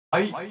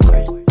Hi,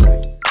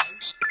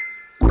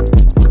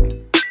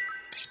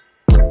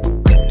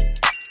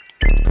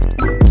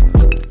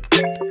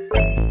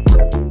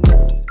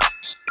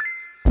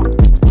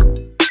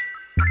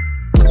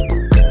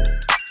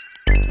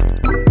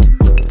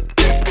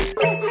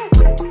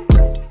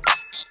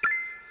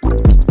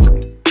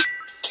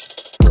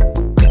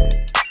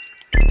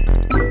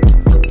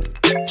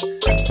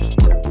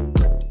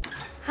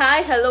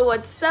 hello,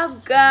 what's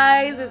up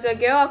guys? It's your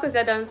girl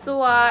Akosua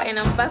Dansoah and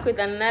I'm back with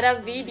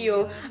another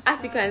video.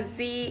 As you can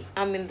see,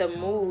 I'm in the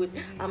mood.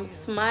 I'm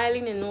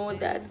smiling and all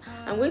that.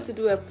 I'm going to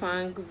do a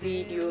prank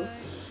video.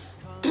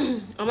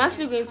 I'm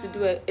actually going to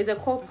do it's a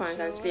call prank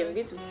actually. I'm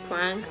going to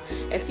prank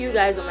a few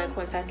guys on my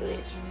contact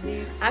list.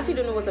 I actually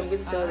don't know what I'm going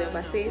to tell them,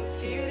 but stay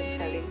tuned,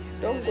 Charlie.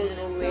 Don't go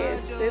nowhere.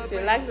 Sit,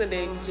 relax and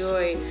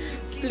enjoy.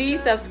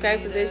 Please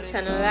subscribe to this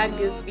channel, like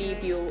this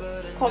video,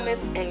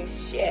 comment and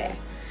share,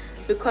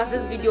 because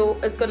this video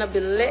is gonna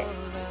be lit.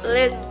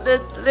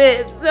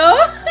 So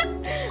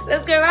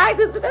let's get right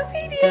into the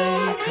video.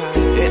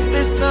 If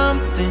there's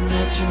something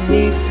that you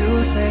need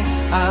to say,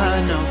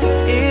 I know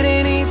it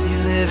ain't easy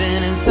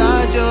living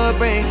inside your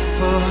brain,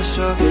 for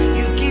sure.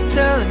 You keep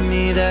telling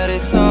me that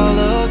it's all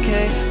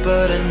okay,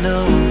 but I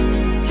know,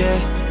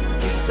 yeah,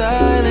 your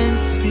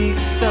silence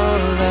speaks so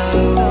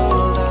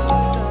loud.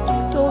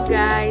 So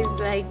guys,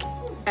 like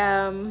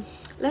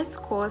let's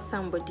call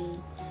somebody.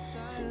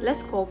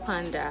 Let's call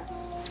Panda.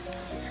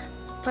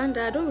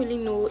 I don't really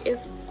know if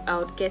I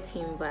would get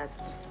him, but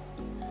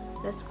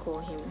let's call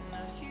him.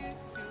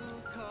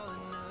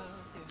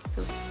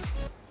 So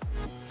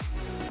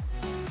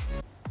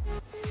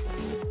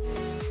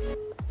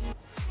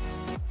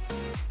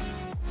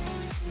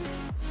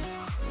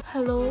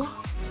hello.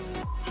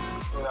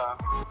 Yeah.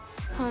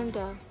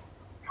 Panda.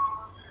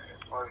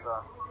 What's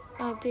up?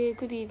 Ade,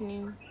 good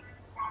evening.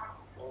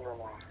 Evening.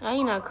 Are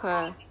you in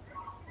Accra?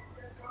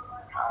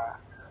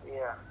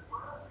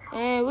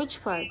 Yeah.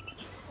 Which part?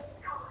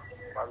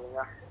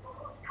 Babina.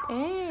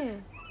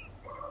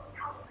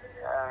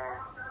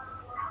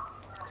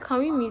 Can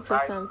we meet or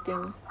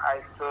something?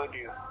 I told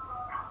you.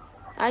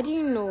 I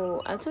didn't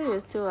know. I thought you were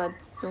still at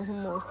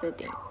Sohumo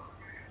Setting.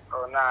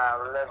 Oh, nah,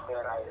 I left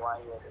there like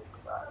 1 year ago.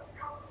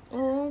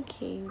 Oh,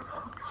 okay.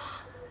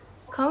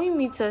 Can we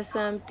meet or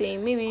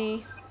something?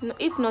 Maybe,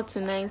 if not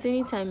tonight,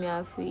 anytime you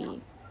are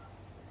free.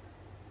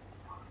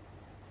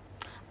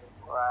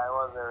 Why?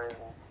 What's the reason?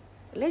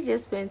 Let's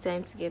just spend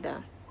time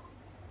together.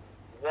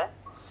 Yeah?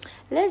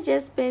 Let's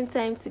just spend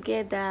time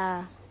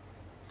together.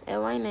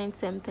 Why not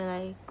something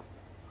like?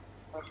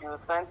 We should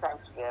spend time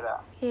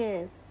together.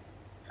 Yeah.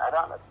 I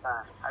don't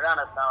understand. I don't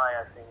understand why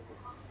you're saying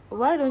this.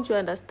 Why don't you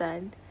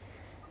understand?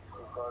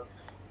 Because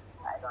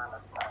I don't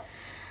understand.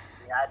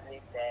 You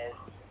hardly said.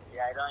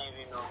 Yeah, I don't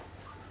even know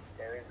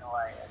the reason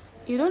why you're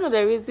saying You don't know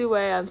the reason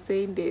why I'm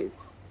saying this.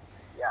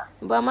 Yeah.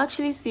 But I'm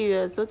actually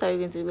serious. What are you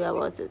going to do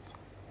about it?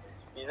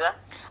 Is that?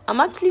 I'm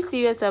actually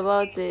serious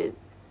about it.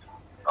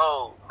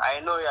 Oh, I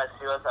know you're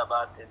serious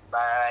about it, but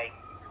like,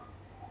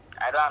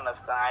 I don't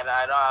understand.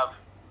 I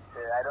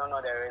don't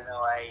know the reason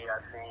why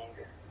you're saying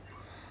this.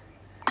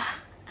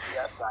 You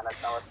have to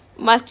understand what.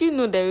 Must you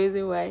know the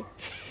reason why?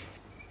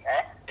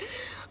 Eh?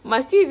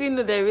 Must you even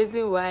know the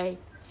reason why?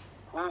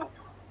 Hmm.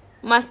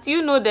 Must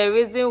you know the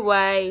reason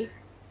why?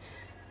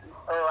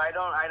 Oh, I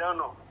don't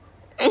know.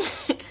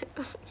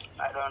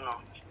 I don't know.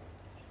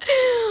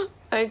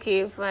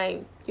 Okay,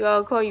 fine.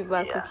 I'll call you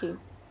back, Yeah. okay?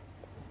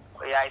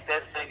 Oh, yeah, I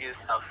tested you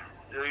stuff.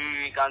 So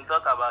we can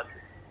talk about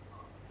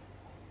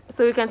it.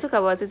 So we can talk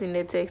about it in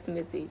the text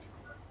message.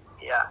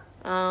 Yeah.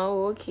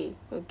 Oh, okay.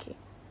 Bye.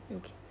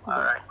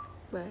 Alright.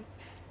 Bye.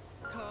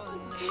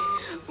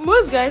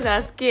 Most guys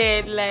are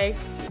scared, like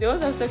they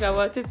want us to talk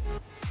about it.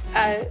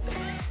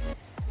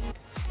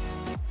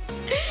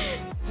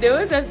 They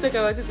want us to talk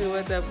about it in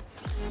WhatsApp.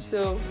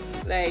 So,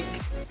 like,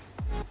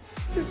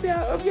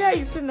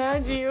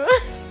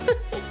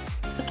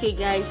 okay,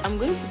 guys, I'm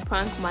going to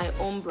prank my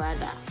own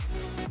brother.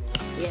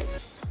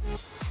 Yes,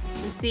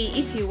 to see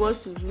if he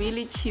wants to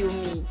really chill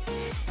me.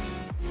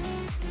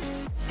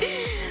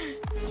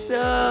 So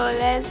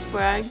let's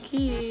prank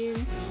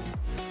him.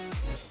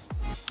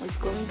 It's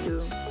going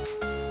through.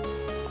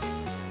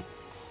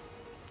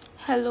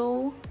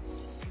 Hello,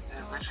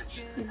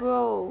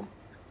 bro.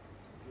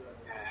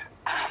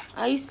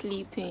 Are you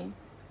sleeping?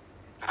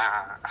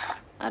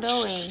 I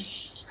don't win.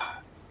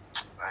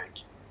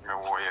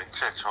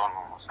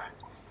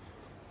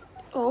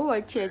 Oh,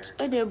 what church?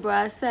 Oh, the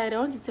brass side. I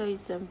want to tell you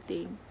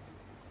something.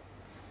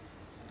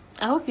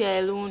 I hope you're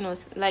alone. Or,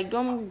 like,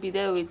 don't be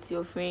there with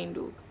your friend,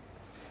 though.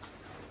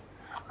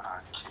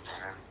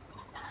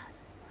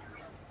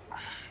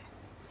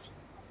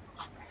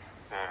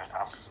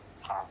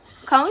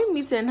 Can we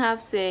meet and have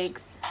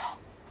sex?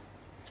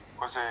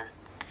 What's it?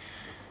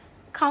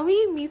 Can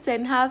we meet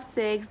and have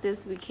sex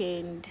this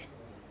weekend?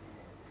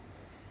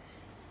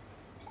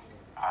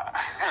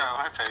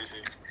 What are you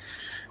saying?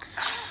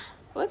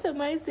 What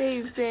am I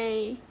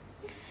saying?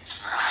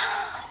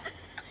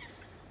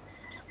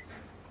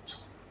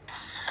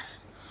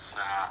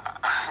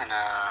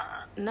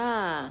 Nah.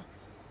 Nah.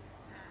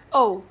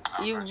 Oh,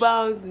 you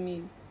bounced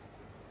me.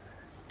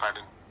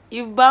 Pardon?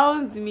 You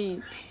bounced me.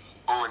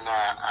 Oh,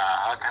 nah,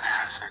 how can I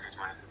have sex with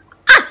my sister?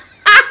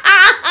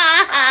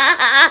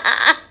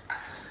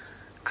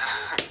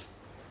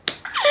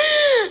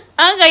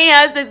 How can you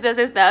have sex with your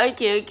sister?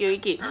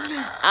 Okay.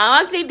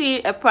 I'm actually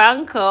doing a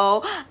prank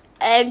call,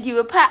 and you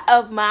were part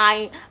of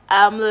my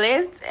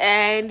list,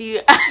 and you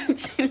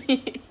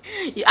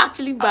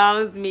actually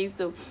bounced me.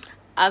 So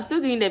I'm still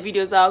doing the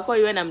video, so I'll call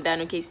you when I'm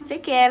done. Okay,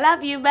 take care.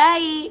 Love you.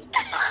 Bye.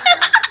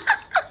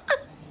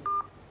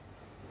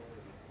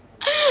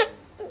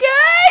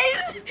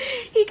 Guys,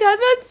 he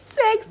cannot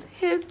sex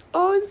his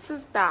own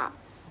sister.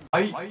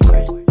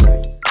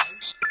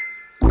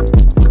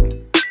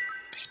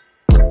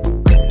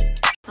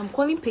 I'm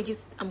calling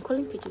pages.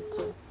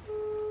 So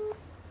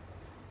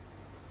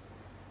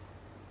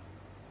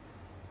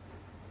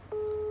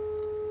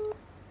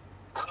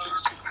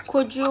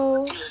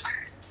Kojo,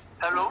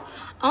 Hello?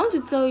 I want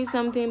to tell you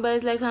something, but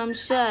it's like I'm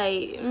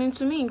shy. I mean,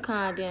 to me, in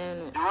Canada.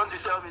 You want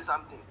to tell me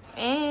something?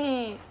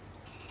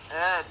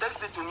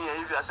 Text it to me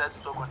if you are set to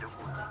talk on the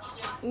phone.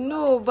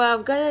 No, but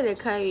I've gathered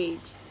the courage.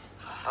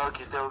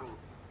 Okay, tell me.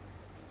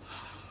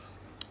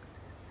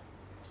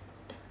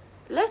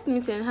 Let's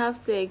meet and have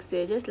sex,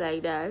 just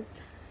like that.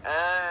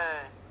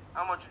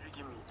 How much would you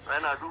give me?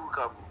 Right now, do hook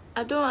up.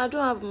 I don't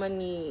have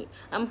money.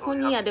 I'm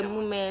horny at the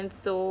moment,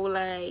 so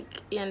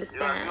like you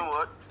understand. You know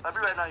what? I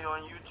feel right now you're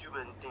on YouTube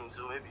and things,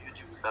 so maybe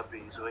YouTube will start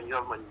paying. So when you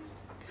have money,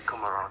 you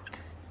come around.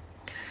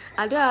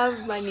 I don't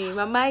have money.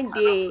 My mind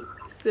day,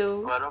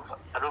 so. But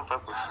I don't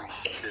fuck for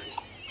free.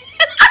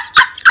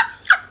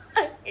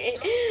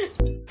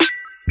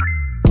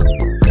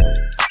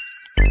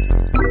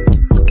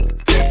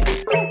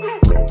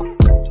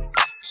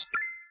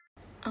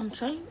 I'm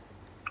trying.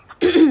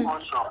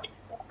 What's up?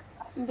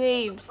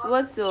 Babes,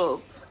 what's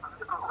up?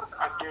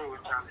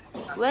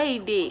 Where you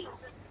dey?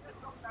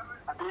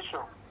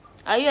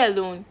 Are you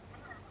alone?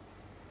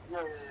 Yeah,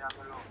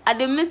 I'm alone. I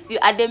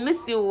dey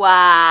miss you.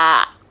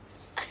 Wow.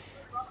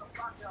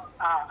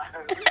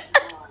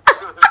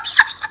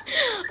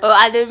 Oh,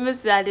 I dey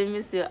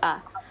miss you.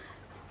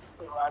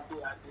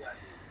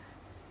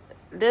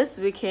 This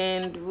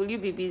weekend, will you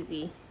be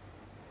busy?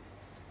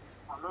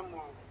 I don't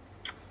know.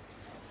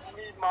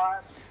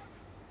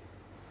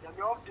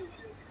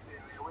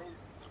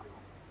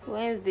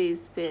 Wednesday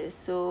is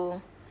best,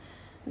 so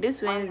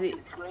this Wednesday.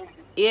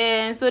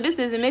 Yeah, so this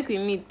Wednesday make we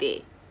meet there.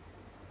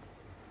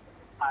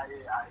 I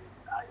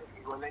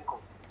will link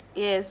up.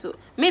 Yeah, so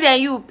me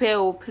then you pay,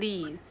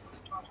 please.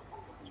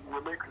 You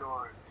will make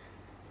noise.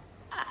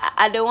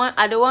 I don't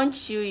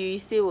want you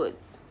say what?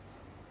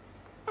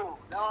 Oh,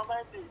 now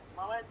my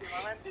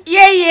mind.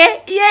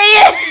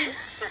 Yeah.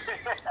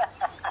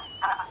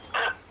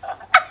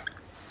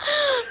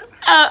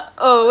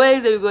 Oh,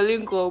 Wednesday we go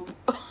link up.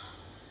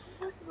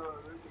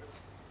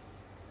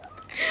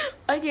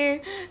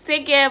 Okay,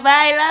 take care.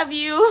 Bye. Love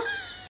you.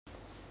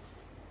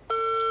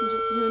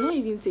 You don't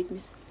even take me.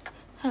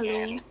 Hello.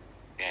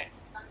 Yeah.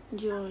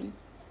 John.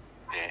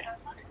 Yeah.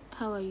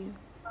 How are you?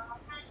 I'm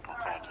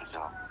fine,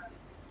 yourself.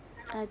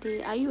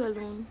 Ade, are you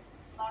alone?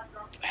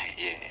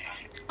 Yeah.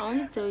 I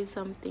want to tell you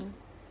something.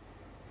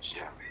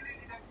 Sure.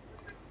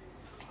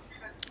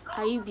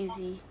 Are you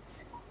busy?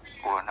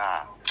 Oh,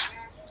 nah.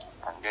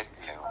 I'm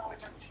just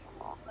waiting.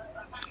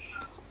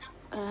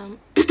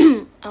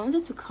 I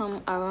wanted to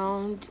come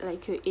around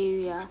like your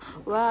area.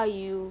 Where are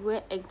you?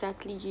 Where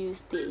exactly do you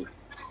stay?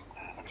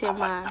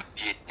 Tema.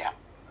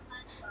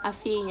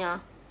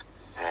 Afinya.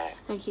 Yeah.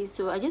 Okay,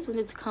 so I just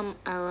wanted to come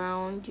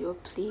around your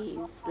place.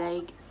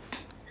 Like,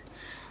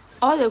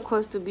 all the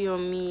cost to be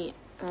on me.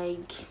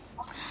 Like,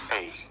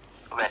 Hey,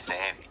 what's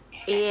heavy?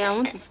 yeah, I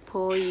want to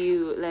spoil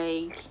you.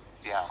 Like,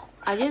 Yeah.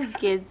 I just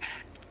get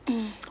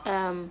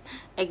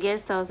a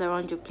guest house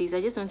around your place.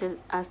 I just wanted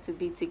us to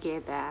be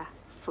together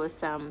for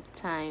some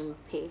time,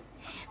 pay,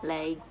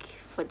 like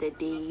for the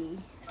day,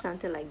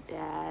 something like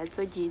that.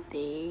 What do you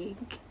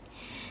think?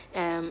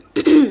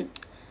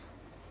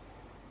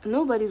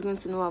 Nobody's going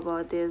to know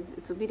about this.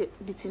 It will be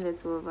between the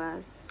two of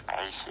us.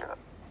 Are you sure?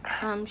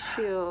 I'm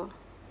sure.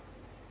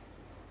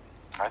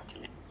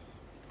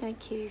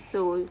 Okay,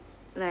 so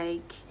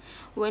like,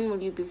 when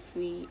will you be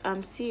free?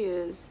 I'm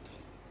serious.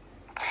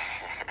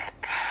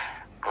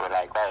 Oh,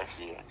 like what is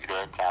you? You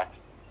don't chat?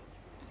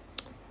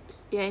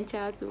 You're in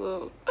chat,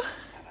 well.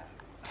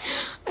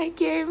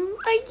 Okay.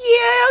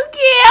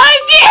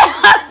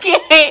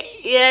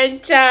 You're in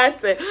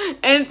chat.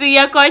 And so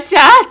you're called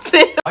chat.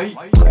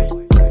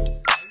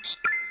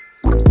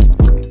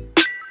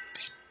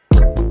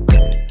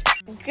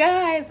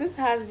 Guys, this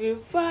has been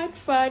fun.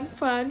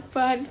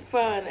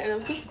 And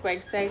I'm just super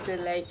excited.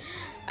 Like,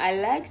 I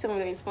like some of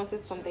the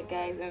responses from the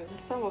guys, and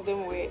some of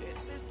them were,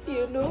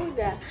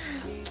 that,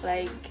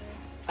 like,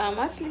 I'm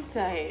actually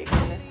tired, you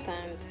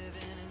understand?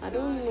 I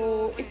don't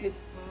know if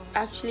it's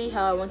actually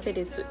how I wanted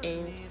it to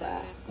end,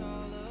 but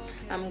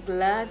I'm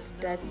glad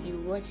that you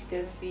watched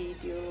this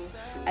video.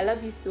 I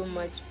love you so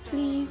much.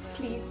 Please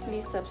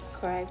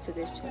subscribe to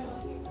this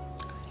channel.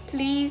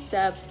 Please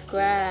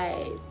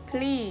subscribe.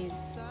 Please.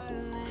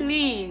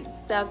 please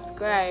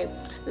subscribe,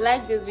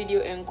 like this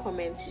video, and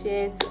comment,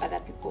 share to other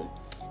people.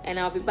 And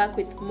I'll be back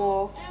with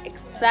more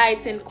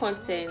exciting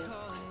content.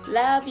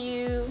 Love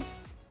you.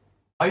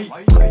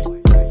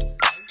 Bye.